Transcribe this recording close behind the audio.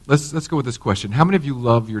Let's go with this question. How many of you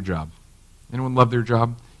love your job? Anyone love their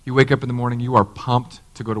job? You wake up in the morning, you are pumped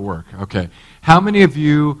to go to work. Okay. How many of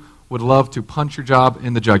you would love to punch your job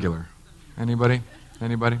in the jugular? Anybody?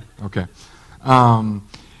 Okay.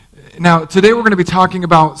 Now, today we're going to be talking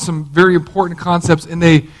about some very important concepts, and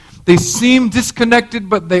they seem disconnected,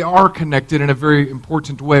 but they are connected in a very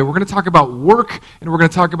important way. We're going to talk about work, and we're going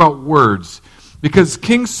to talk about words. Because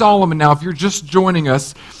King Solomon now, if you're just joining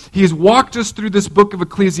us, he's walked us through this book of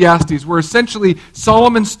Ecclesiastes, where essentially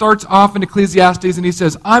Solomon starts off in Ecclesiastes and he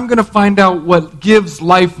says, I'm going to find out what gives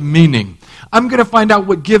life meaning. I'm going to find out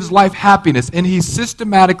what gives life happiness. And he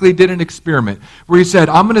systematically did an experiment where he said,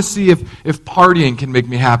 I'm going to see if partying can make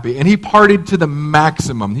me happy. And he partied to the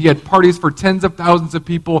maximum. He had parties for tens of thousands of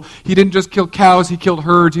people. He didn't just kill cows, he killed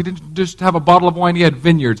herds. He didn't just have a bottle of wine, he had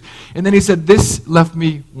vineyards. And then he said, this left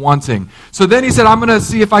me wanting. So then he said, I'm going to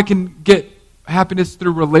see if I can get happiness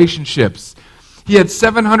through relationships. He had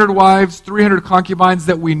 700 wives, 300 concubines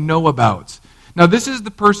that we know about. Now this is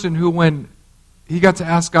the person who, when he got to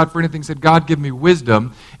ask God for anything, said, God, give me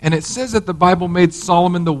wisdom. And it says that the Bible made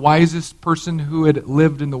Solomon the wisest person who had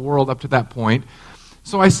lived in the world up to that point.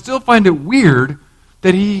 So I still find it weird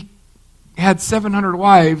that he had 700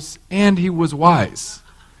 wives and he was wise.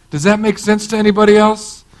 Does that make sense to anybody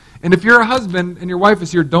else? And if you're a husband and your wife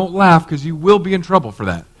is here, don't laugh, because you will be in trouble for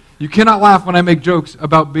that. You cannot laugh when I make jokes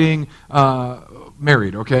about being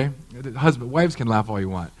married, okay? Wives can laugh all you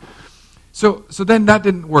want. So then that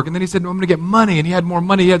didn't work. And then he said, no, I'm going to get money. And he had more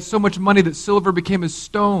money. He had so much money that silver became as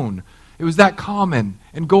stone. It was that common.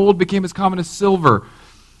 And gold became as common as silver.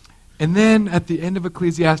 And then at the end of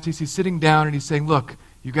Ecclesiastes, he's sitting down and he's saying, look,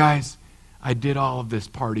 you guys, I did all of this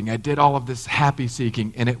partying. I did all of this happy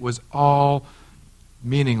seeking. And it was all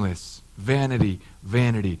meaningless. Vanity,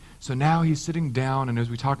 vanity. So now he's sitting down, and as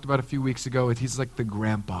we talked about a few weeks ago, he's like the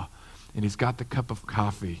grandpa. And he's got the cup of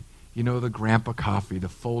coffee. You know, the grandpa coffee, the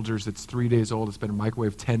Folgers that's 3 days old, it's been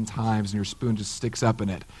microwaved 10 times, and your spoon just sticks up in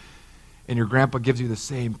it. And your grandpa gives you the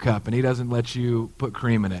same cup, and he doesn't let you put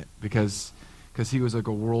cream in it because he was like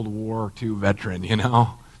a World War II veteran, you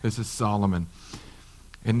know? This is Solomon.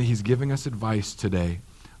 And he's giving us advice today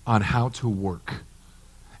on how to work.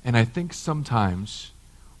 And I think sometimes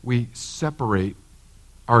we separate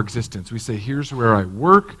our existence. We say, here's where I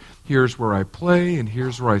work, here's where I play, and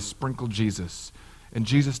here's where I sprinkle Jesus. And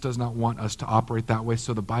Jesus does not want us to operate that way,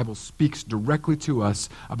 so the Bible speaks directly to us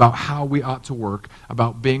about how we ought to work,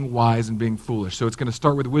 about being wise and being foolish. So it's going to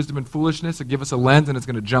start with wisdom and foolishness, and give us a lens, and it's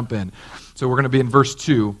going to jump in. So we're going to be in verse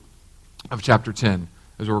 2 of chapter 10,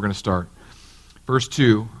 is where we're going to start. Verse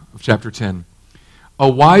 2 of chapter 10. A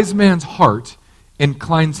wise man's heart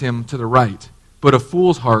inclines him to the right, but a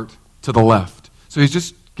fool's heart to the left. So he's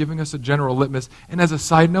just giving us a general litmus. And as a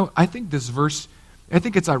side note, I think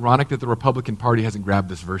it's ironic that the Republican Party hasn't grabbed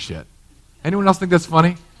this verse yet. Anyone else think that's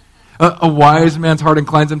funny? A wise man's heart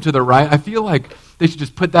inclines him to the right. I feel like they should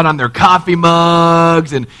just put that on their coffee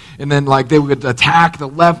mugs, and then like they would attack the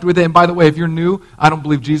left with it. And by the way, if you're new, I don't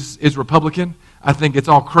believe Jesus is Republican. I think it's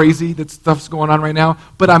all crazy that stuff's going on right now.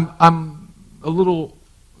 But I'm a little,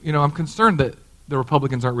 I'm concerned that the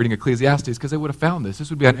Republicans aren't reading Ecclesiastes, because they would have found this. This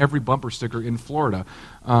would be on every bumper sticker in Florida,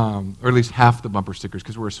 or at least half the bumper stickers,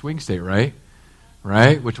 because we're a swing state, right?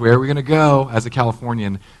 Right? Which way are we going to go? As a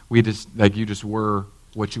Californian, you just were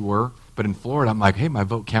what you were. But in Florida, I'm like, hey, my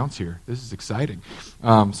vote counts here. This is exciting.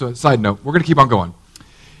 So side note, we're going to keep on going.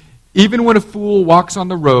 Even when a fool walks on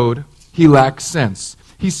the road, he lacks sense.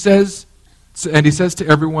 He says to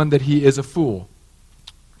everyone that he is a fool.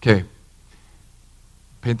 Okay.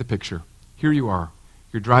 Paint the picture. Here you are.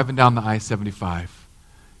 You're driving down the I-75,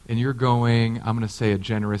 and you're going, I'm going to say a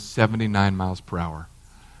generous 79 miles per hour.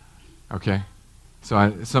 Okay?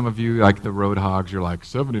 So some of you, like the road hogs, you're like,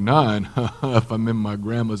 79? If I'm in my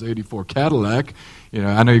grandma's 84 Cadillac.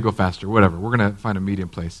 I know you go faster, whatever. We're going to find a medium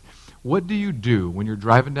place. What do you do when you're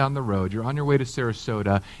driving down the road? You're on your way to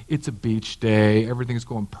Sarasota. It's a beach day. Everything's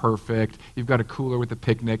going perfect. You've got a cooler with a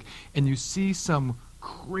picnic. And you see some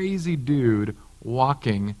crazy dude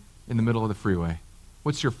walking in the middle of the freeway.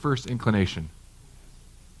 What's your first inclination?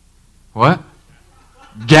 What?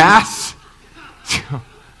 Gas?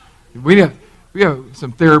 We have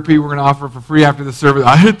some therapy we're going to offer for free after the service.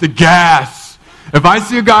 I hit the gas. If I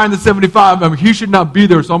see a guy in the 75, he should not be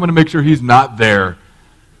there, so I'm going to make sure he's not there.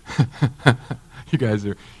 You guys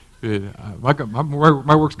are,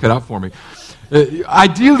 my work's cut out for me.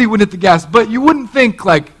 Ideally, wouldn't hit the gas, but you wouldn't think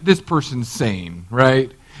like this person's sane, right?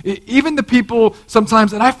 Even the people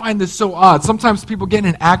sometimes, and I find this so odd, sometimes people get in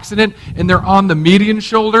an accident and they're on the median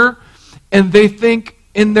shoulder and they think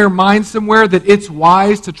in their mind somewhere that it's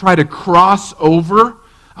wise to try to cross over.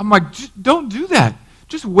 I'm like, don't do that.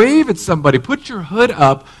 Just wave at somebody. Put your hood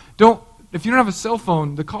up. If you don't have a cell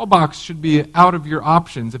phone, the call box should be out of your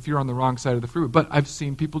options if you're on the wrong side of the freeway. But I've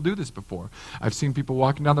seen people do this before. I've seen people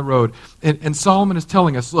walking down the road. And Solomon is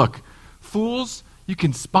telling us, look, fools, you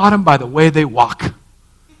can spot them by the way they walk.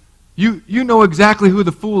 You know exactly who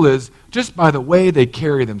the fool is just by the way they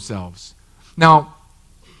carry themselves. Now,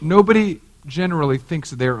 nobody generally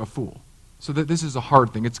thinks they're a fool. So this is a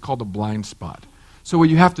hard thing. It's called a blind spot. So what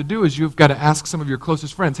you have to do is you've got to ask some of your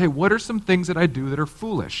closest friends, hey, what are some things that I do that are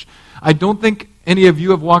foolish? I don't think any of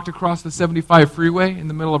you have walked across the 75 freeway in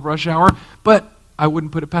the middle of rush hour, but I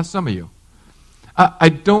wouldn't put it past some of you. I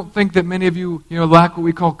don't think that many of you, lack what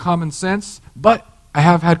we call common sense, but I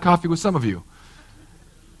have had coffee with some of you.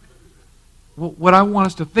 Well, what I want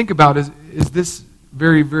us to think about is this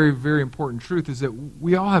very, very, very important truth, is that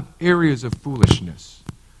we all have areas of foolishness.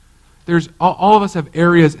 All of us have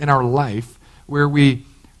areas in our life where we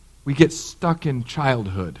get stuck in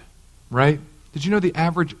childhood, right? Did you know the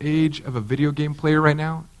average age of a video game player right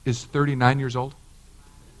now is 39 years old?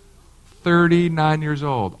 39 years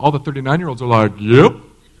old. All the 39-year-olds are like, yep.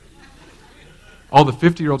 All the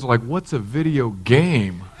 50-year-olds are like, what's a video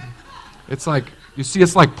game? It's like,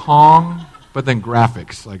 it's like Pong, but then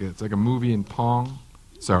graphics. It's like a movie in Pong.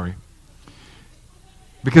 Sorry.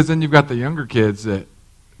 Because then you've got the younger kids that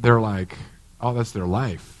they're like, oh, that's their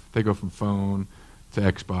life. They go from phone to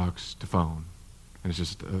Xbox to phone. And it's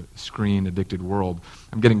just a screen-addicted world.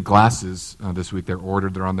 I'm getting glasses this week. They're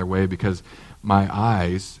ordered. They're on their way because my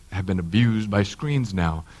eyes have been abused by screens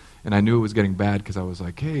now. And I knew it was getting bad because I was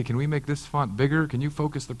like, hey, can we make this font bigger? Can you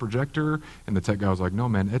focus the projector? And the tech guy was like, no,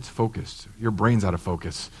 man, it's focused. Your brain's out of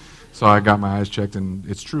focus. So I got my eyes checked, and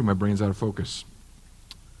it's true. My brain's out of focus.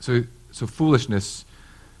 So foolishness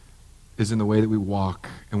is in the way that we walk,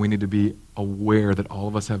 and we need to be aware that all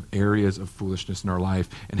of us have areas of foolishness in our life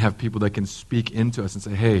and have people that can speak into us and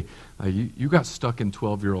say, hey, you got stuck in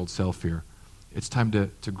 12-year-old self here. It's time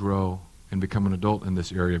to grow and become an adult in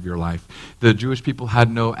this area of your life. The Jewish people had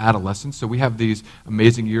no adolescence, so we have these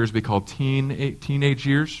amazing years we call teenage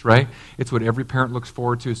years, right? It's what every parent looks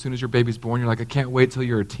forward to. As soon as your baby's born, you're like, I can't wait till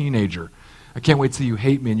you're a teenager. I can't wait till you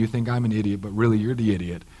hate me and you think I'm an idiot, but really you're the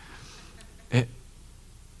idiot.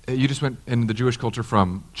 You just went in the Jewish culture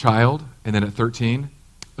from child, and then at 13,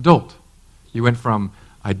 adult. You went from,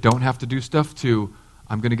 I don't have to do stuff, to,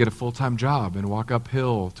 I'm going to get a full-time job and walk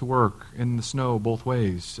uphill to work in the snow both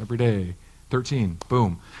ways every day. 13,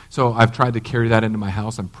 boom. So I've tried to carry that into my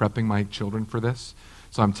house. I'm prepping my children for this.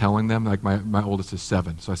 So I'm telling them, like my oldest is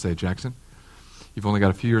 7. So I say, Jackson, you've only got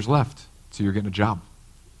a few years left, so you're getting a job.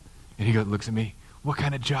 And he looks at me, what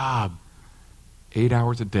kind of job? 8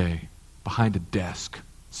 hours a day, behind a desk,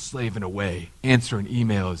 slaving away, answering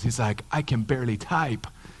emails. He's like, I can barely type.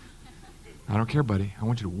 I don't care, buddy. I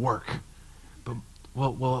want you to work. But,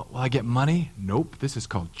 will I get money? Nope. This is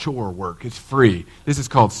called chore work. It's free. This is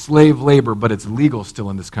called slave labor, but it's legal still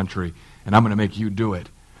in this country, and I'm going to make you do it.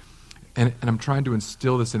 And I'm trying to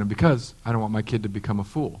instill this in him because I don't want my kid to become a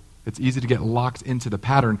fool. It's easy to get locked into the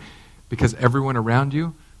pattern because everyone around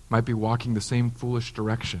you might be walking the same foolish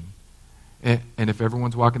direction. And if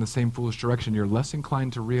everyone's walking the same foolish direction, you're less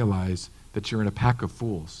inclined to realize that you're in a pack of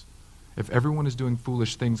fools. If everyone is doing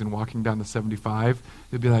foolish things and walking down the 75,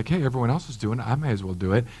 you'll be like, hey, everyone else is doing it. I may as well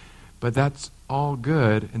do it. But that's all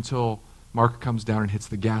good until Mark comes down and hits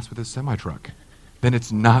the gas with his semi-truck. Then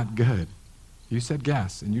it's not good. You said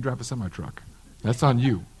gas, and you drive a semi-truck. That's on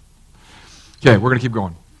you. Okay, we're going to keep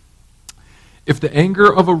going. If the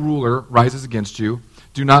anger of a ruler rises against you,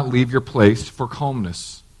 do not leave your place, for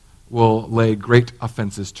calmness will lay great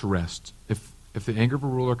offenses to rest. If the anger of a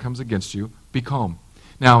ruler comes against you, be calm.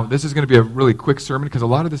 Now, this is going to be a really quick sermon because a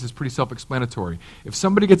lot of this is pretty self-explanatory. If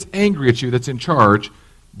somebody gets angry at you that's in charge,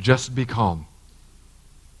 just be calm.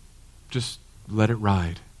 Just let it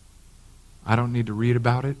ride. I don't need to read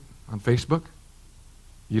about it on Facebook.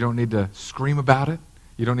 You don't need to scream about it.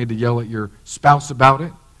 You don't need to yell at your spouse about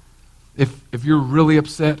it. If you're really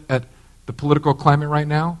upset at the political climate right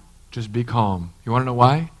now, just be calm. You want to know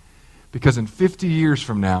why? Because in 50 years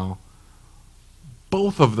from now,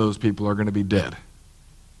 both of those people are going to be dead.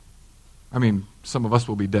 I mean, some of us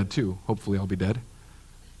will be dead too. Hopefully I'll be dead.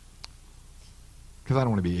 Because I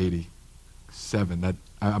don't want to be 87.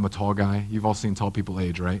 I'm a tall guy. You've all seen tall people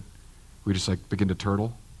age, right? We just begin to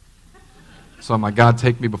turtle. So I'm like, God,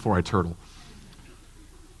 take me before I turtle.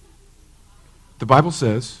 The Bible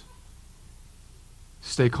says,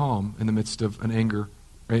 stay calm in the midst of an angry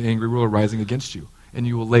ruler rising against you. and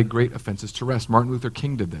you will lay great offenses to rest. Martin Luther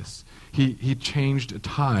King did this. He changed a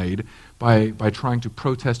tide by trying to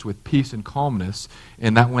protest with peace and calmness,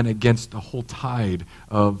 and that went against the whole tide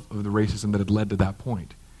of the racism that had led to that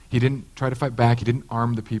point. He didn't try to fight back. He didn't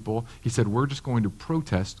arm the people. He said, we're just going to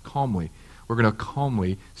protest calmly. We're going to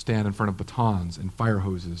calmly stand in front of batons and fire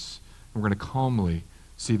hoses. And we're going to calmly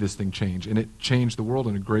see this thing change. And it changed the world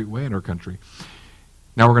in a great way in our country.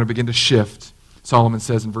 Now we're going to begin to shift. Solomon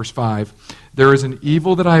says in verse 5, there is an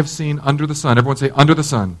evil that I have seen under the sun. Everyone say, under the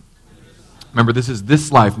sun. Remember, this is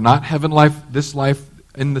this life, not heaven life, this life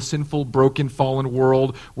in the sinful, broken, fallen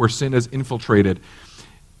world where sin has infiltrated.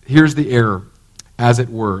 Here's the error, as it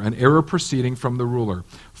were, an error proceeding from the ruler.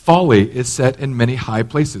 Folly is set in many high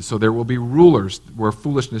places, so there will be rulers where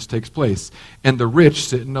foolishness takes place, and the rich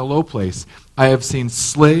sit in a low place. I have seen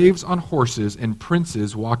slaves on horses and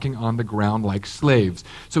princes walking on the ground like slaves.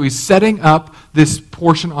 So he's setting up this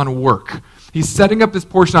portion on work. He's setting up this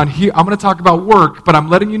portion on here. I'm going to talk about work, but I'm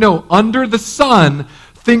letting you know, under the sun,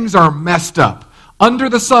 things are messed up. Under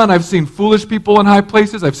the sun, I've seen foolish people in high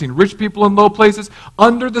places. I've seen rich people in low places.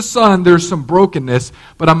 Under the sun, there's some brokenness,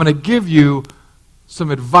 but I'm going to give you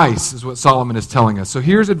some advice, is what Solomon is telling us. So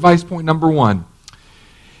here's advice point number 1.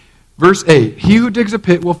 Verse 8, he who digs a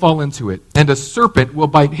pit will fall into it, and a serpent will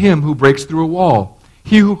bite him who breaks through a wall.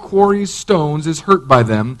 He who quarries stones is hurt by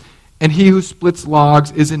them, and he who splits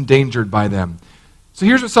logs is endangered by them. So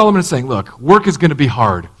here's what Solomon is saying. Look, work is going to be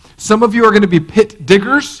hard. Some of you are going to be pit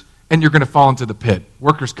diggers, and you're going to fall into the pit.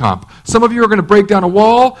 Workers' comp. Some of you are going to break down a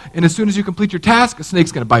wall, and as soon as you complete your task, a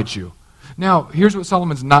snake's going to bite you. Now, here's what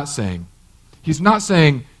Solomon's not saying. He's not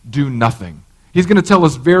saying, do nothing. He's going to tell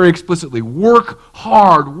us very explicitly, work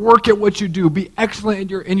hard, work at what you do, be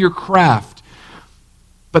excellent in your craft.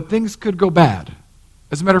 But things could go bad.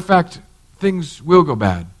 As a matter of fact, things will go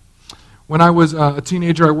bad. When I was a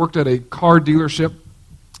teenager, I worked at a car dealership,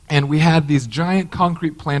 and we had these giant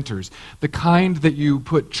concrete planters, the kind that you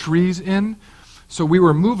put trees in. So we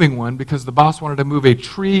were moving one because the boss wanted to move a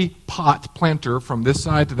tree pot planter from this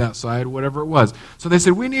side to that side, whatever it was. So they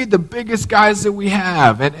said, we need the biggest guys that we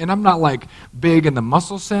have. And I'm not like big in the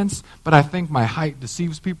muscle sense, but I think my height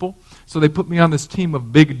deceives people. So they put me on this team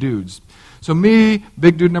of big dudes. So me,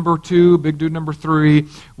 big dude number 2, big dude number 3,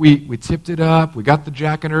 we tipped it up, we got the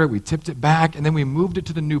jack under it, we tipped it back, and then we moved it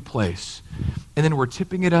to the new place. And then we're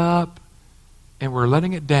tipping it up, and we're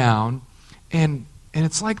letting it down, and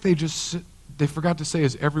it's like they forgot to say,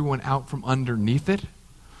 is everyone out from underneath it?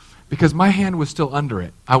 Because my hand was still under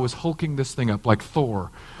it. I was hulking this thing up like Thor.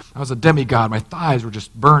 I was a demigod. My thighs were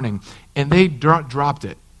just burning, and they dropped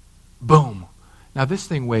it. Boom. Now this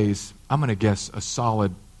thing weighs, I'm going to guess, a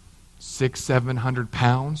solid 600-700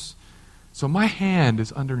 pounds. So my hand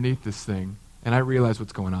is underneath this thing, and I realize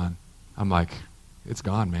what's going on. I'm like, it's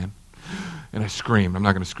gone, man. And I scream. I'm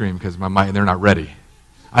not going to scream because they're not ready.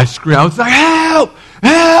 I scream. I was like, help!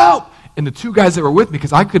 Help! And the 2 guys that were with me,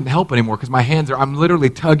 because I couldn't help anymore, because my hands I'm literally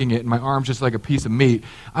tugging it, and my arm's just like a piece of meat.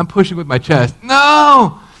 I'm pushing with my chest.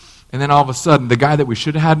 No! And then all of a sudden, the guy that we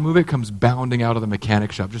should have had move it comes bounding out of the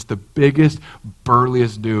mechanic shop, just the biggest,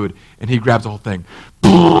 burliest dude, and he grabs the whole thing.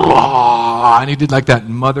 And he did like that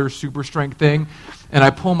mother super strength thing, and I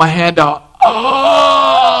pull my hand out.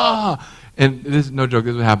 And this is no joke,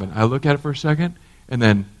 this is what happened. I look at it for a second, and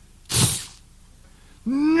then,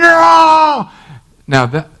 no!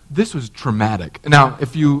 Now, this was traumatic. Now,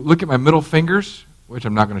 if you look at my middle fingers, which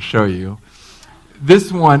I'm not going to show you,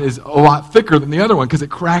 this one is a lot thicker than the other one because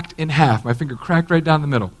it cracked in half. My finger cracked right down the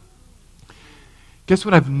middle. Guess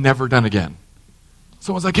what I've never done again?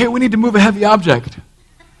 Someone's like, hey, we need to move a heavy object.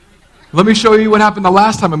 Let me show you what happened the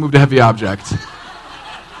last time I moved a heavy object.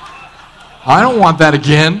 I don't want that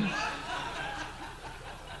again.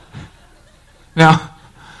 Now,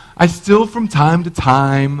 I still from time to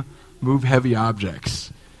time move heavy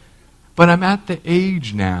objects. But I'm at the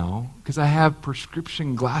age now, because I have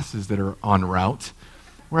prescription glasses that are en route,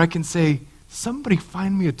 where I can say, somebody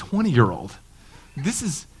find me a 20-year-old.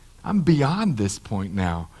 I'm beyond this point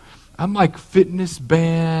now. I'm like fitness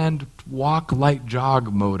band, walk, light,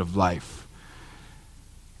 jog mode of life.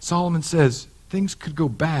 Solomon says, things could go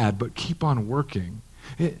bad, but keep on working.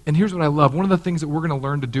 And here's what I love. One of the things that we're going to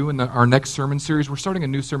learn to do in our next sermon series, we're starting a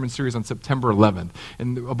new sermon series on September 11th.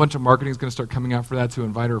 And a bunch of marketing is going to start coming out for that to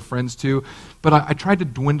invite our friends to. But I tried to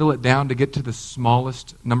dwindle it down to get to the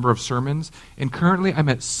smallest number of sermons. And currently I'm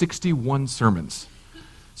at 61 sermons.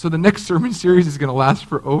 So the next sermon series is going to last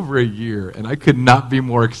for over a year. And I could not be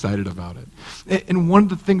more excited about it. And one of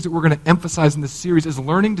the things that we're going to emphasize in this series is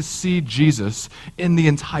learning to see Jesus in the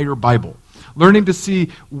entire Bible. learning to see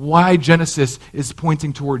why Genesis is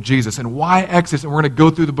pointing toward Jesus and why Exodus, and we're going to go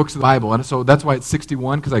through the books of the Bible. And so that's why it's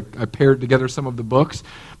 61, because I paired together some of the books.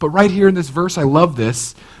 But right here in this verse, I love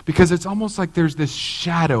this because it's almost like there's this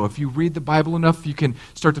shadow. If you read the Bible enough, you can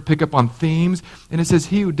start to pick up on themes. And it says,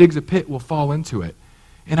 he who digs a pit will fall into it.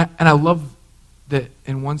 And I love that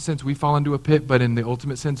in one sense we fall into a pit, but in the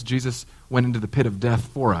ultimate sense, Jesus went into the pit of death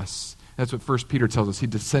for us. That's what 1 Peter tells us. He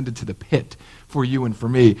descended to the pit for you and for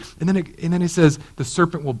me. And then he says, the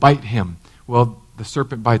serpent will bite him. Well, the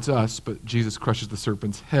serpent bites us, but Jesus crushes the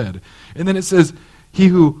serpent's head. And then it says, he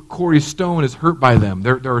who quarries stone is hurt by them.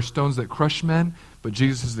 There are stones that crush men, but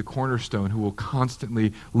Jesus is the cornerstone who will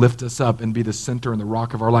constantly lift us up and be the center and the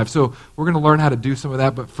rock of our life. So we're going to learn how to do some of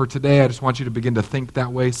that, but for today, I just want you to begin to think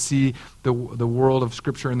that way, see the world of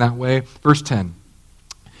Scripture in that way. Verse 10,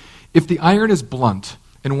 if the iron is blunt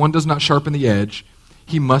and one does not sharpen the edge,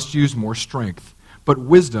 he must use more strength. But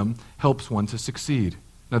wisdom helps one to succeed.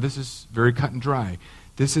 Now this is very cut and dry.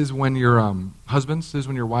 This is when your husbands, this is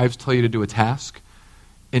when your wives tell you to do a task,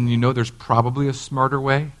 and you know there's probably a smarter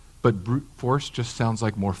way, but brute force just sounds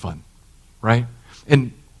like more fun, right?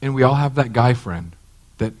 And we all have that guy friend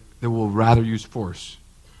that will rather use force.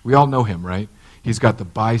 We all know him, right? He's got the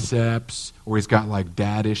biceps, or he's got like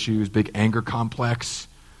dad issues, big anger complex,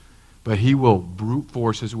 but he will brute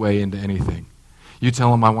force his way into anything. You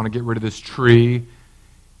tell him, I want to get rid of this tree,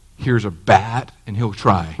 here's a bat, and he'll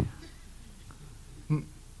try.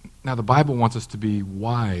 Now the Bible wants us to be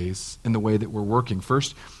wise in the way that we're working.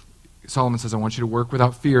 First, Solomon says, I want you to work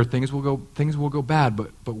without fear. Things will go bad,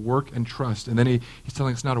 but work and trust. And then he's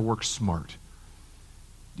telling us now to work smart.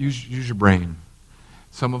 Use your brain.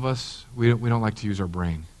 Some of us, we don't like to use our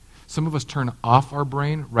brain. Some of us turn off our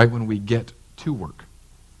brain right when we get to work.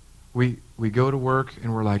 We go to work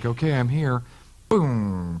and we're like, okay, I'm here.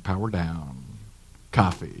 Boom, power down.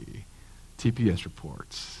 Coffee. TPS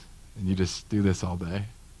reports. And you just do this all day.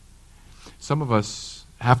 Some of us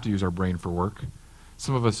have to use our brain for work.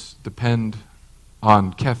 Some of us depend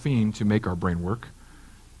on caffeine to make our brain work.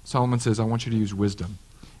 Solomon says, I want you to use wisdom.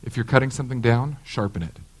 If you're cutting something down, sharpen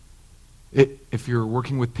it. If you're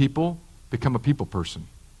working with people, become a people person.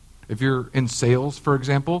 If you're in sales, for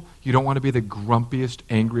example, you don't want to be the grumpiest,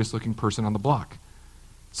 angriest looking person on the block.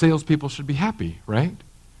 Salespeople should be happy, right?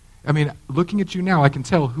 I mean, looking at you now, I can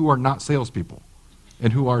tell who are not salespeople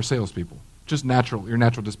and who are salespeople. Just natural, your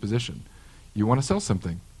natural disposition. You want to sell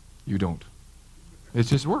something. You don't. It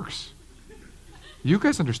just works. You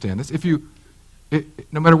guys understand this.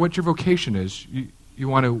 No matter what your vocation is, you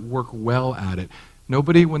want to work well at it.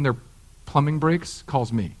 Nobody, when their plumbing breaks,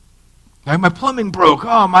 calls me. My plumbing broke.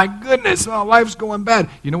 Oh, my goodness. Oh, life's going bad.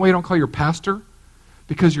 You know why you don't call your pastor?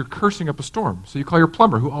 Because you're cursing up a storm. So you call your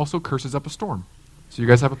plumber, who also curses up a storm. So you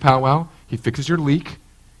guys have a powwow. He fixes your leak,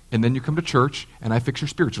 and then you come to church, and I fix your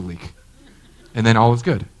spiritual leak. And then all is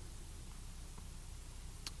good.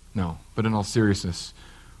 No, but in all seriousness,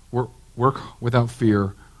 work without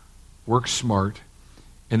fear, work smart.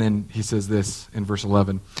 And then he says this in verse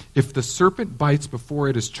 11, if the serpent bites before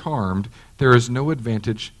it is charmed, there is no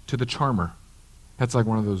advantage to the charmer. That's like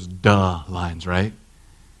one of those duh lines, right?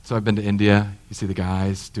 So I've been to India. You see the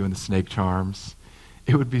guys doing the snake charms.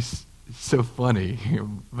 It would be so funny,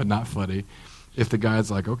 but not funny, if the guy's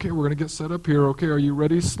like, okay, we're going to get set up here. Okay, are you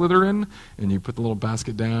ready, Slytherin? And you put the little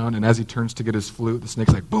basket down, and as he turns to get his flute, the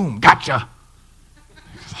snake's like, boom, gotcha.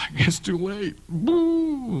 He's like, it's too late.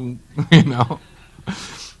 Boom. You know?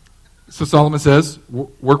 So Solomon says,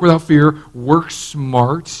 work without fear, work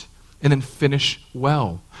smart, and then finish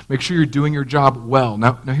well. Make sure you're doing your job well.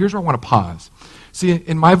 Now here's where I want to pause. See,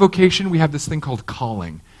 in my vocation, we have this thing called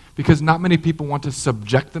calling. Because not many people want to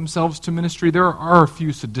subject themselves to ministry. There are a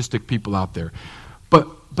few sadistic people out there. But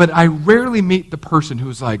I rarely meet the person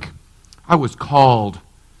who's like, I was called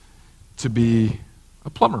to be a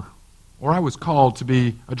plumber, or I was called to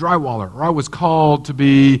be a drywaller, or I was called to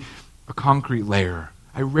be a concrete layer.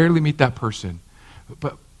 I rarely meet that person.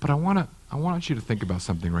 But I want you to think about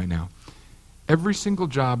something right now. Every single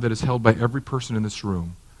job that is held by every person in this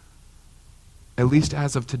room, at least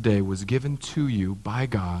as of today, was given to you by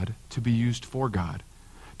God to be used for God.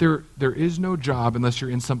 There is no job unless you're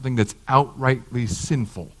in something that's outrightly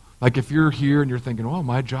sinful. Like if you're here and you're thinking, oh,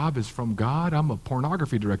 my job is from God, I'm a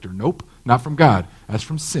pornography director. Nope, not from God. That's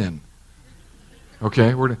from sin.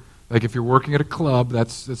 Okay? Like if you're working at a club,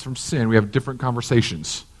 that's from sin. We have different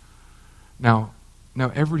conversations. Now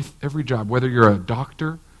every job, whether you're a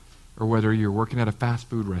doctor or whether you're working at a fast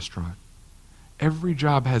food restaurant, every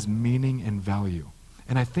job has meaning and value.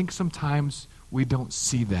 And I think sometimes we don't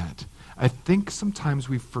see that. I think sometimes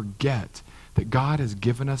we forget that God has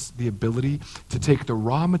given us the ability to take the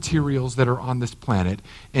raw materials that are on this planet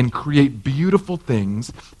and create beautiful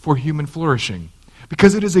things for human flourishing.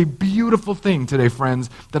 Because it is a beautiful thing today, friends,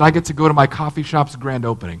 that I get to go to my coffee shop's grand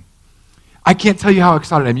opening. I can't tell you how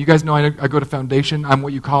excited I am. You guys know I go to Foundation. I'm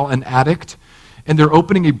what you call an addict. And they're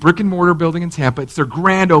opening a brick and mortar building in Tampa. It's their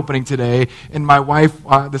grand opening today. And my wife,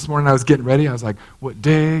 this morning I was getting ready. I was like, what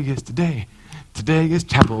day is today? Today is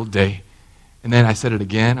chapel day. And then I said it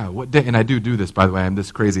again. What day? And I do this, by the way. I'm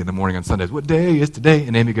this crazy in the morning on Sundays. What day is today?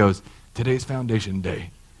 And Amy goes, today's Foundation Day.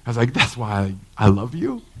 I was like, that's why I love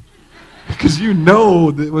you. Because you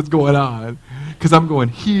know what's going on. Because I'm going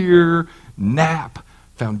here, nap,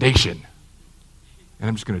 Foundation. And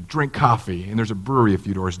I'm just going to drink coffee. And there's a brewery a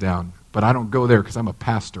few doors down. But I don't go there because I'm a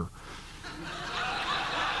pastor.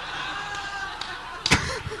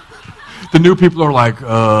 The new people are like,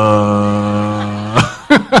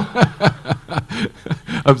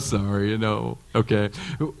 I'm sorry, okay.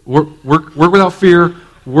 Work without fear,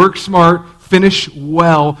 work smart, finish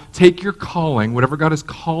well, take your calling, whatever God has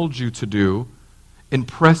called you to do, and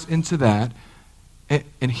press into that.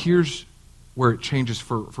 And here's where it changes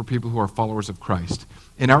for people who are followers of Christ.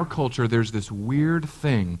 In our culture, there's this weird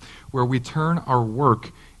thing where we turn our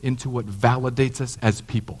work into what validates us as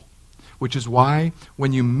people. Which is why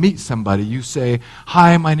when you meet somebody, you say,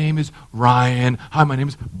 hi, my name is Ryan. Hi, my name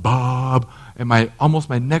is Bob. And my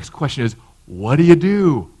next question is, what do you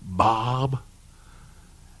do, Bob?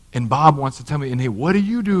 And Bob wants to tell me, and hey, what do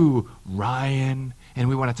you do, Ryan? And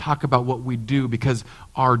we want to talk about what we do because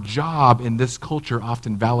our job in this culture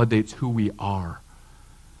often validates who we are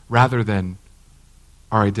rather than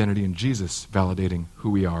our identity in Jesus validating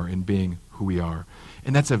who we are and being who we are.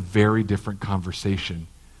 And that's a very different conversation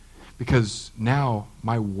because now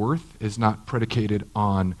my worth is not predicated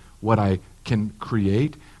on what I can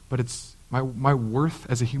create, but it's my worth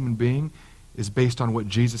as a human being is based on what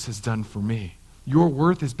Jesus has done for me. Your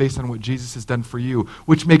worth is based on what Jesus has done for you,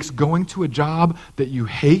 which makes going to a job that you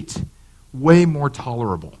hate way more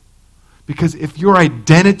tolerable. Because if your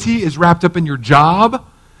identity is wrapped up in your job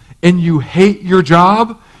and you hate your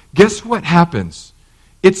job, guess what happens?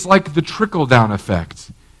 It's like the trickle-down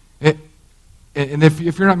effect. And if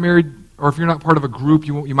you're not married or if you're not part of a group,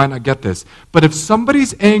 you might not get this. But if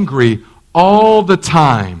somebody's angry all the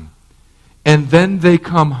time and then they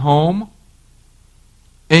come home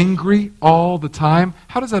angry all the time,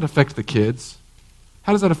 how does that affect the kids?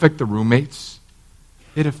 How does that affect the roommates?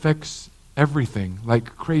 It affects everything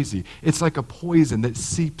like crazy. It's like a poison that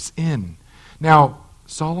seeps in. Now,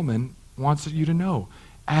 Solomon wants you to know,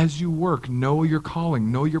 as you work, know your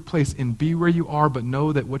calling, know your place, and be where you are, but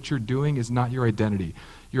know that what you're doing is not your identity.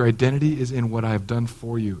 Your identity is in what I have done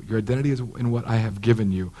for you. Your identity is in what I have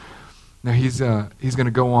given you. Now, he's going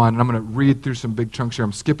to go on, and I'm going to read through some big chunks here.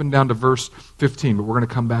 I'm skipping down to verse 15, but we're going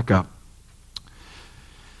to come back up.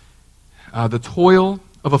 The toil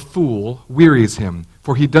of a fool wearies him,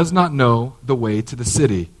 for he does not know the way to the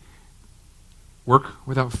city. Work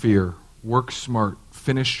without fear. Work smart.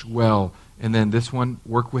 Finish well. And then this one,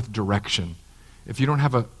 work with direction. If you don't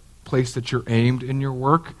have a place that you're aimed in your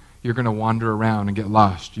work, you're going to wander around and get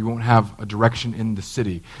lost. You won't have a direction in the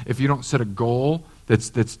city. If you don't set a goal that's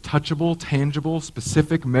touchable, tangible,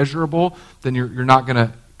 specific, measurable, then you're not going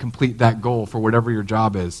to complete that goal for whatever your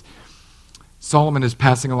job is. Solomon is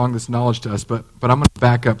passing along this knowledge to us, but I'm going to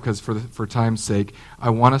back up because for time's sake, I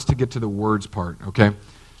want us to get to the words part, okay?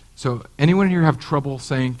 So anyone here have trouble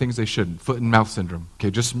saying things they shouldn't? Foot and mouth syndrome.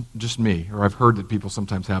 Okay, just me, or I've heard that people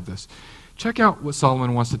sometimes have this. Check out what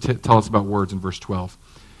Solomon wants to tell us about words in verse 12.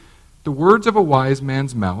 The words of a wise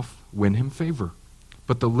man's mouth win him favor,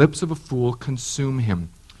 but the lips of a fool consume him.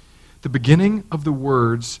 The beginning of the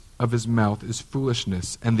words of his mouth is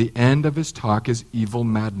foolishness, and the end of his talk is evil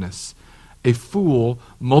madness. A fool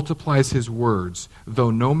multiplies his words, though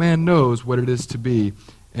no man knows what it is to be,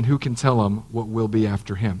 and who can tell him what will be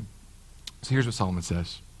after him. So here's what Solomon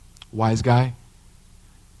says. Wise guy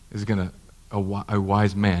is going to, a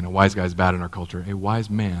wise man, a wise guy is bad in our culture. A wise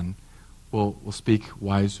man will speak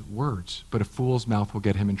wise words, but a fool's mouth will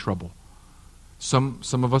get him in trouble. Some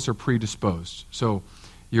of us are predisposed. So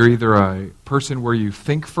you're either a person where you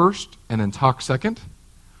think first and then talk second,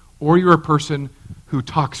 or you're a person who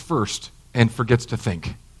talks first and forgets to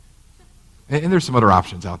think. And there's some other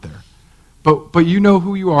options out there. But you know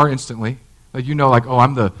who you are instantly. Like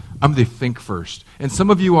I'm the think first. And some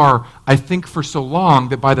of you are, I think for so long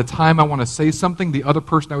that by the time I want to say something, the other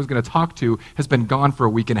person I was going to talk to has been gone for a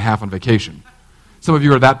week and a half on vacation. Some of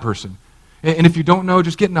you are that person. And if you don't know,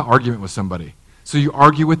 just get in an argument with somebody. So you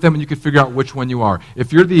argue with them and you can figure out which one you are.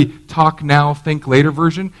 If you're the talk now, think later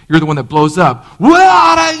version, you're the one that blows up.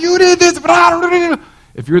 What? You did this.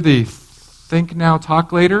 If you're the think now,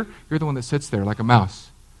 talk later, you're the one that sits there like a mouse.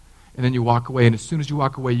 And then you walk away, and as soon as you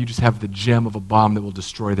walk away, you just have the gem of a bomb that will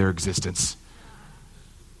destroy their existence.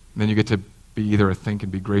 And then you get to be either a think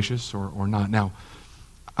and be gracious or not. Now,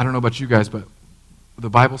 I don't know about you guys, but the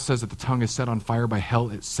Bible says that the tongue is set on fire by hell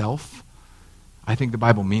itself. I think the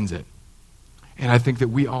Bible means it. And I think that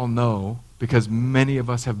we all know, because many of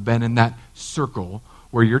us have been in that circle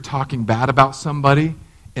where you're talking bad about somebody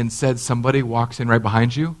and said somebody walks in right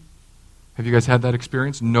behind you. Have you guys had that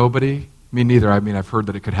experience? Nobody? Me neither. I mean, I've heard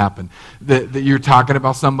that it could happen. That you're talking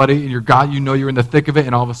about somebody, and you know you're in the thick of it,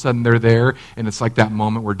 and all of a sudden they're there, and it's like that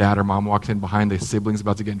moment where dad or mom walks in behind the siblings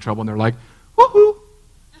about to get in trouble, and they're like, woohoo!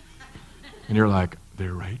 And you're like,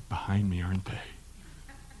 they're right behind me, aren't they?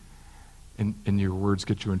 And your words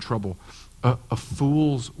get you in trouble. A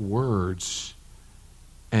fool's words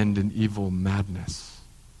end in evil madness.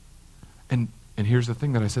 And here's the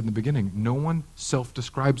thing that I said in the beginning. No one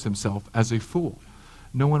self-describes himself as a fool.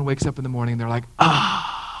 No one wakes up in the morning and they're like,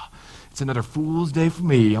 it's another fool's day for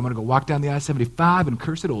me. I'm going to go walk down the I-75 and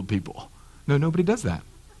curse at old people. No, nobody does that.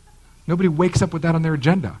 Nobody wakes up with that on their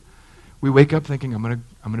agenda. We wake up thinking, I'm going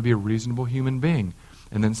to be a reasonable human being.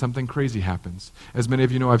 And then something crazy happens. As many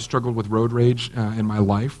of you know, I've struggled with road rage in my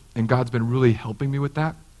life, and God's been really helping me with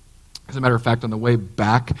that. As a matter of fact, on the way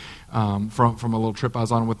back from a little trip I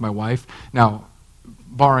was on with my wife, now,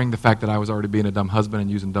 barring the fact that I was already being a dumb husband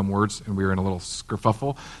and using dumb words, and we were in a little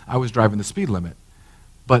skerfuffle, I was driving the speed limit.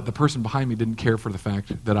 But the person behind me didn't care for the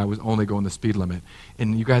fact that I was only going the speed limit.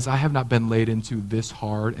 And you guys, I have not been laid into this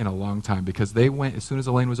hard in a long time, because they went, as soon as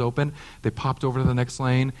the lane was open, they popped over to the next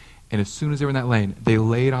lane, and as soon as they were in that lane, they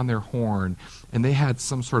laid on their horn, and they had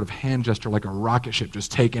some sort of hand gesture like a rocket ship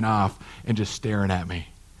just taking off and just staring at me.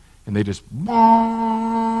 And they just,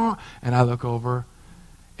 and I look over,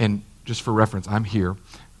 and just for reference, I'm here.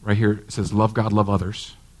 Right here it says, love God, love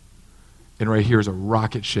others. And right here is a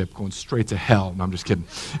rocket ship going straight to hell. No, I'm just kidding.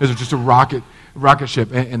 It's just a rocket ship,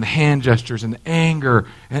 and the hand gestures and the anger.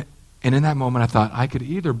 And in that moment, I thought, I could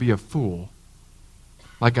either be a fool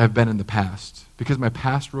like I've been in the past. Because my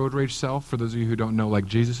past road rage self, for those of you who don't know, like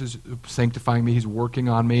Jesus is sanctifying me, he's working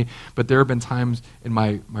on me. But there have been times in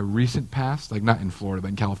my recent past, like not in Florida, but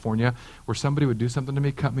in California, where somebody would do something to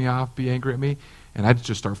me, cut me off, be angry at me, and I'd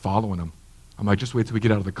just start following them. I'm like, just wait till we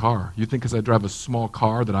get out of the car. You think because I drive a small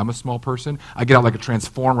car that I'm a small person? I get out like a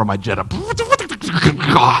transformer on my Jetta.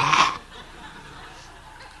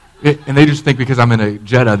 And they just think because I'm in a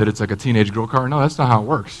Jetta that it's like a teenage girl car. No, that's not how it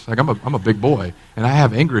works. Like I'm a big boy, and I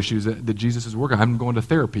have anger issues that Jesus is working on. I'm going to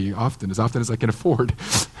therapy often as I can afford.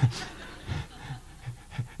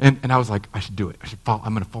 and I was like, I should do it.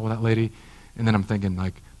 I'm going to follow that lady. And then I'm thinking,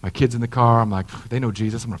 like, my kid's in the car. I'm like, they know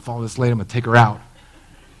Jesus. I'm going to follow this lady. I'm going to take her out.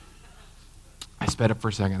 I sped up for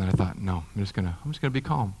a second, and then I thought, no, I'm just gonna be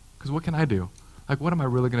calm. Because what can I do? Like, what am I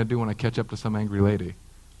really going to do when I catch up to some angry lady?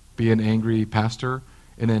 Be an angry pastor?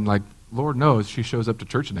 And then, like, Lord knows she shows up to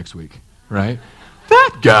church next week, right?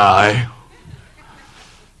 That guy!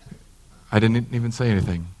 I didn't even say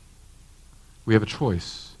anything. We have a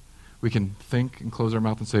choice. We can think and close our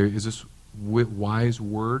mouth and say, is this wise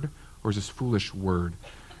word or is this foolish word?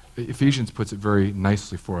 Ephesians puts it very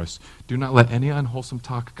nicely for us. Do not let any unwholesome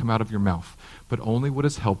talk come out of your mouth, but only what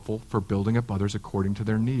is helpful for building up others according to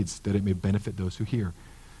their needs, that it may benefit those who hear.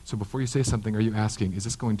 So before you say something, are you asking, is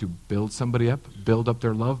this going to build somebody up, build up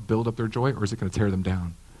their love, build up their joy, or is it going to tear them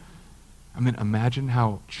down? I mean, imagine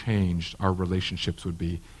how changed our relationships would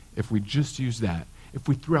be if we just used that. If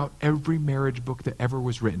we threw out every marriage book that ever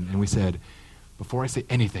was written and we said, before I say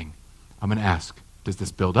anything, I'm going to ask, does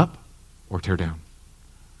this build up or tear down?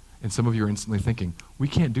 And some of you are instantly thinking, we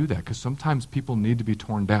can't do that because sometimes people need to be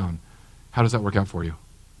torn down. How does that work out for you?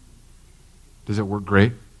 Does it work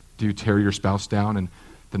great? Do you tear your spouse down and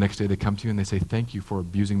the next day they come to you and they say, thank you for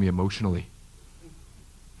abusing me emotionally?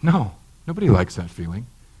 No, nobody likes that feeling.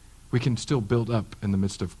 We can still build up in the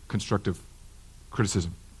midst of constructive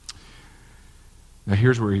criticism. Now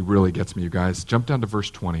here's where he really gets me, you guys. Jump down to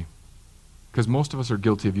verse 20. Because most of us are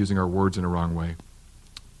guilty of using our words in a wrong way.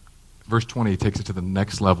 Verse 20 takes it to the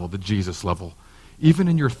next level, the Jesus level. Even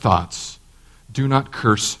in your thoughts, do not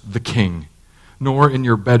curse the king, nor in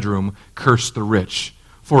your bedroom curse the rich.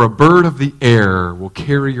 For a bird of the air will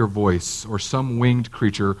carry your voice, or some winged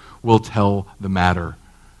creature will tell the matter.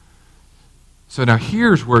 So now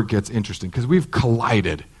here's where it gets interesting, because we've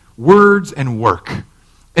collided words and work.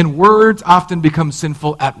 And words often become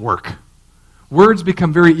sinful at work. Words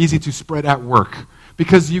become very easy to spread at work,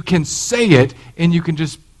 because you can say it and you can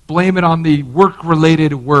just blame it on the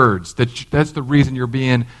work-related words. That's the reason you're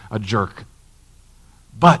being a jerk.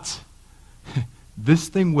 But this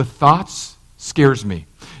thing with thoughts scares me.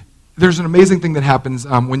 There's an amazing thing that happens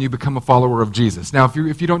when you become a follower of Jesus. Now,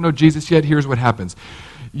 if you don't know Jesus yet, here's what happens.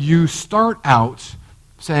 You start out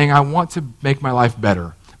saying, I want to make my life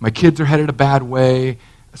better. My kids are headed a bad way,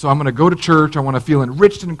 so I'm going to go to church. I want to feel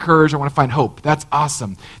enriched and encouraged. I want to find hope. That's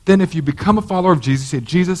awesome. Then if you become a follower of Jesus, you say,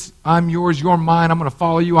 Jesus, I'm yours, you're mine. I'm going to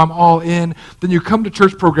follow you. I'm all in. Then you come to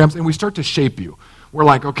church programs, and we start to shape you. We're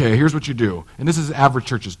like, okay, here's what you do. And this is average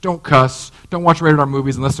churches. Don't cuss. Don't watch rated R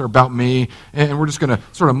movies unless they're about me. And we're just going to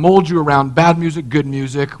sort of mold you around bad music, good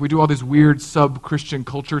music. We do all these weird sub-Christian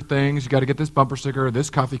culture things. You got to get this bumper sticker, this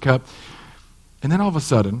coffee cup. And then all of a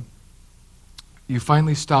sudden, you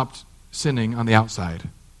finally stopped sinning on the outside.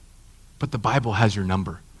 But the Bible has your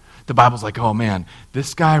number. The Bible's like, oh man,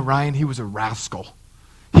 this guy, Ryan, he was a rascal.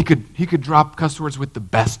 He could drop cuss words with the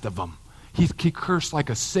best of them. He cursed like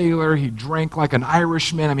a sailor. He drank like an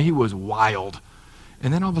Irishman. I mean, he was wild.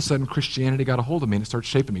 And then all of a sudden, Christianity got a hold of me and it started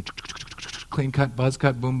shaping me. Clean cut, buzz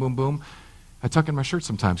cut, boom, boom, boom. I tuck in my shirt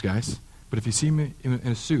sometimes, guys. But if you see me in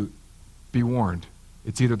a suit, be warned.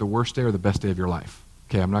 It's either the worst day or the best day of your life.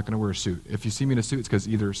 Okay, I'm not going to wear a suit. If you see me in a suit, it's because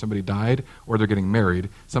either somebody died or they're getting married,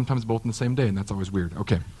 sometimes both in the same day, and that's always weird.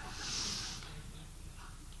 Okay.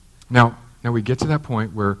 Now we get to that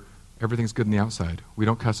point where everything's good on the outside. We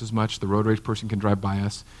don't cuss as much. The road rage person can drive by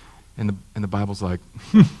us. And the Bible's like,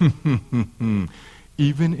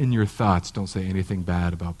 even in your thoughts, don't say anything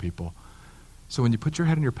bad about people. So when you put your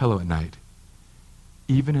head on your pillow at night,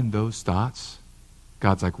 even in those thoughts,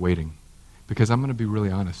 God's like waiting. Because I'm going to be really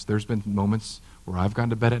honest. There's been moments where I've gone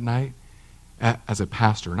to bed at night as a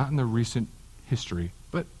pastor, not in the recent history,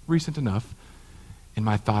 but recent enough. And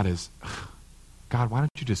my thought is, God, why don't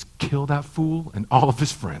you just kill that fool and all of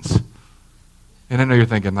his friends? And I know you're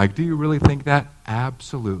thinking, like, do you really think that?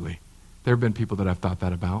 Absolutely. There have been people that I've thought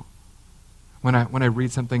that about. When I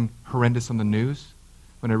read something horrendous on the news,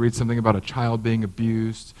 when I read something about a child being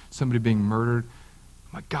abused, somebody being murdered,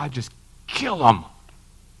 I'm like, God, just kill them.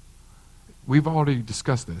 We've already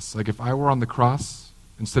discussed this. Like, if I were on the cross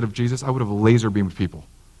instead of Jesus, I would have laser beamed people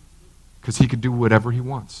because he could do whatever he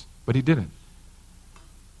wants, but he didn't.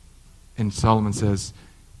 And Solomon says,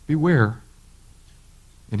 beware.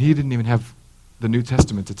 And he didn't even have the New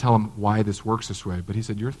Testament to tell him why this works this way, but he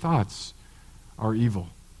said, your thoughts are evil,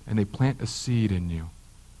 and they plant a seed in you.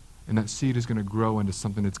 And that seed is going to grow into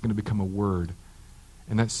something that's going to become a word.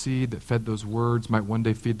 And that seed that fed those words might one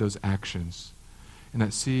day feed those actions. And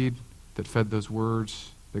that seed that fed those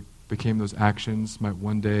words, that became those actions, might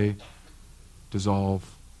one day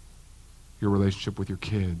dissolve your relationship with your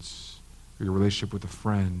kids, or your relationship with a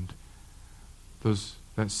friend.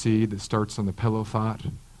 That seed that starts on the pillow thought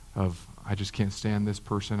of, I just can't stand this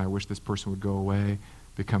person, I wish this person would go away,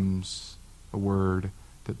 becomes a word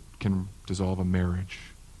that can dissolve a marriage,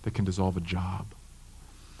 that can dissolve a job.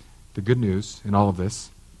 The good news in all of this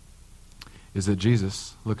is that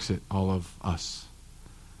Jesus looks at all of us.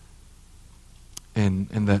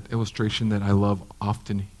 And that illustration that I love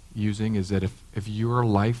often using is that if your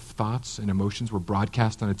life thoughts and emotions were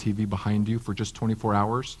broadcast on a TV behind you for just 24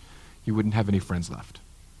 hours, you wouldn't have any friends left.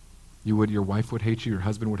 Your wife would hate you, your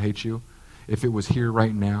husband would hate you. If it was here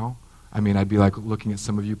right now, I mean, I'd be like looking at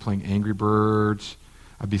some of you playing Angry Birds.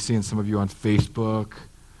 I'd be seeing some of you on Facebook.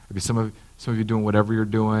 I'd be some of you doing whatever you're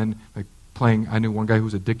doing, like playing. I knew one guy who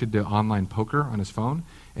was addicted to online poker on his phone,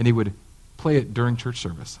 and he would play it during church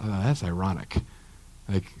service. I thought, that's ironic.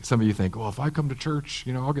 Like, some of you think, well, if I come to church,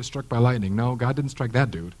 I'll get struck by lightning. No, God didn't strike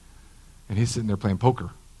that dude. And he's sitting there playing poker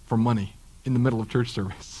for money in the middle of church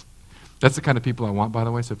service. That's the kind of people I want, by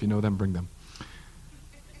the way, so if you know them, bring them.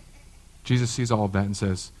 Jesus sees all of that and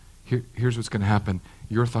says, here's what's going to happen.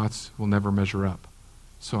 Your thoughts will never measure up.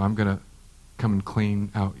 So I'm going to come and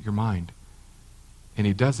clean out your mind. And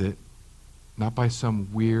he does it not by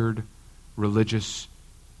some weird religious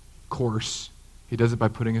course. He does it by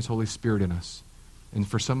putting his Holy Spirit in us. And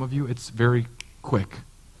for some of you, it's very quick.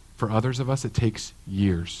 For others of us, it takes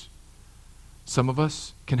years. Some of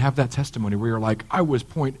us can have that testimony where you're like, I was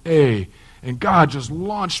point A, and God just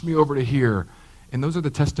launched me over to here. And those are the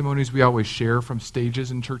testimonies we always share from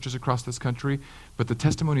stages in churches across this country. But the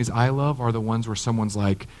testimonies I love are the ones where someone's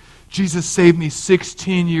like, Jesus saved me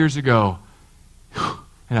 16 years ago,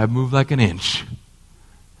 and I've moved like an inch.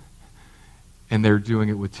 And they're doing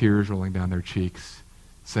it with tears rolling down their cheeks,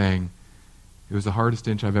 saying, it was the hardest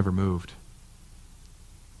inch I've ever moved,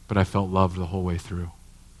 but I felt loved the whole way through.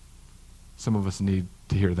 Some of us need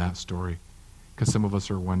to hear that story, because some of us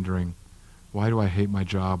are wondering, Why do I hate my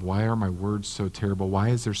job? Why are my words so terrible? Why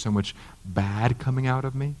is there so much bad coming out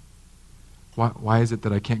of me? Why is it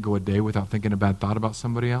that I can't go a day without thinking a bad thought about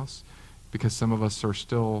somebody else? Because some of us are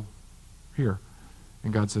still here.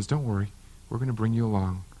 And God says, don't worry, we're going to bring you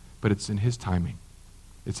along. But it's in his timing.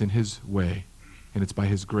 It's in his way. And it's by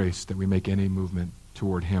his grace that we make any movement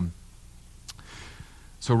toward him.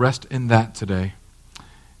 So rest in that today.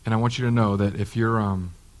 And I want you to know that if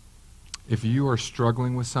you are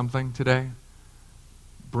struggling with something today,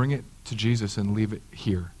 bring it to Jesus and leave it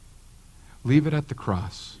here. Leave it at the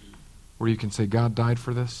cross, where you can say, God died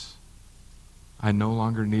for this. I no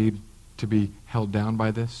longer need to be held down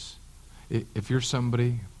by this. If you're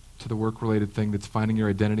somebody to the work-related thing that's finding your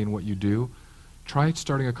identity in what you do, try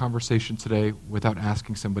starting a conversation today without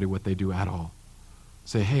asking somebody what they do at all.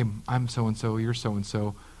 Say, hey, I'm so-and-so, you're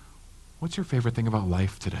so-and-so. What's your favorite thing about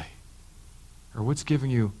life today? Or what's giving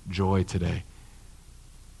you joy today?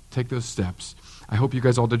 Take those steps. I hope you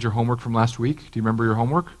guys all did your homework from last week. Do you remember your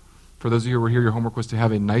homework? For those of you who were here, your homework was to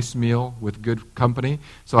have a nice meal with good company.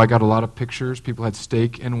 So I got a lot of pictures. People had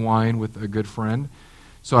steak and wine with a good friend.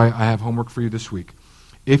 So I have homework for you this week.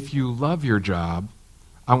 If you love your job,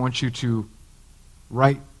 I want you to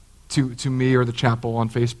write to me or the chapel on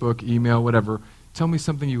Facebook, email, whatever. Tell me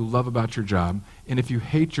something you love about your job. And if you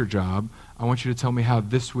hate your job, I want you to tell me how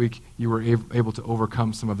this week you were able to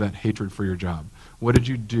overcome some of that hatred for your job. What did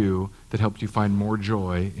you do that helped you find more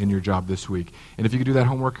joy in your job this week? And if you could do that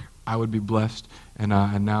homework, I would be blessed. And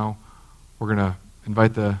now we're going to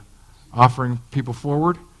invite the offering people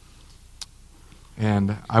forward,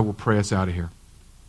 and I will pray us out of here.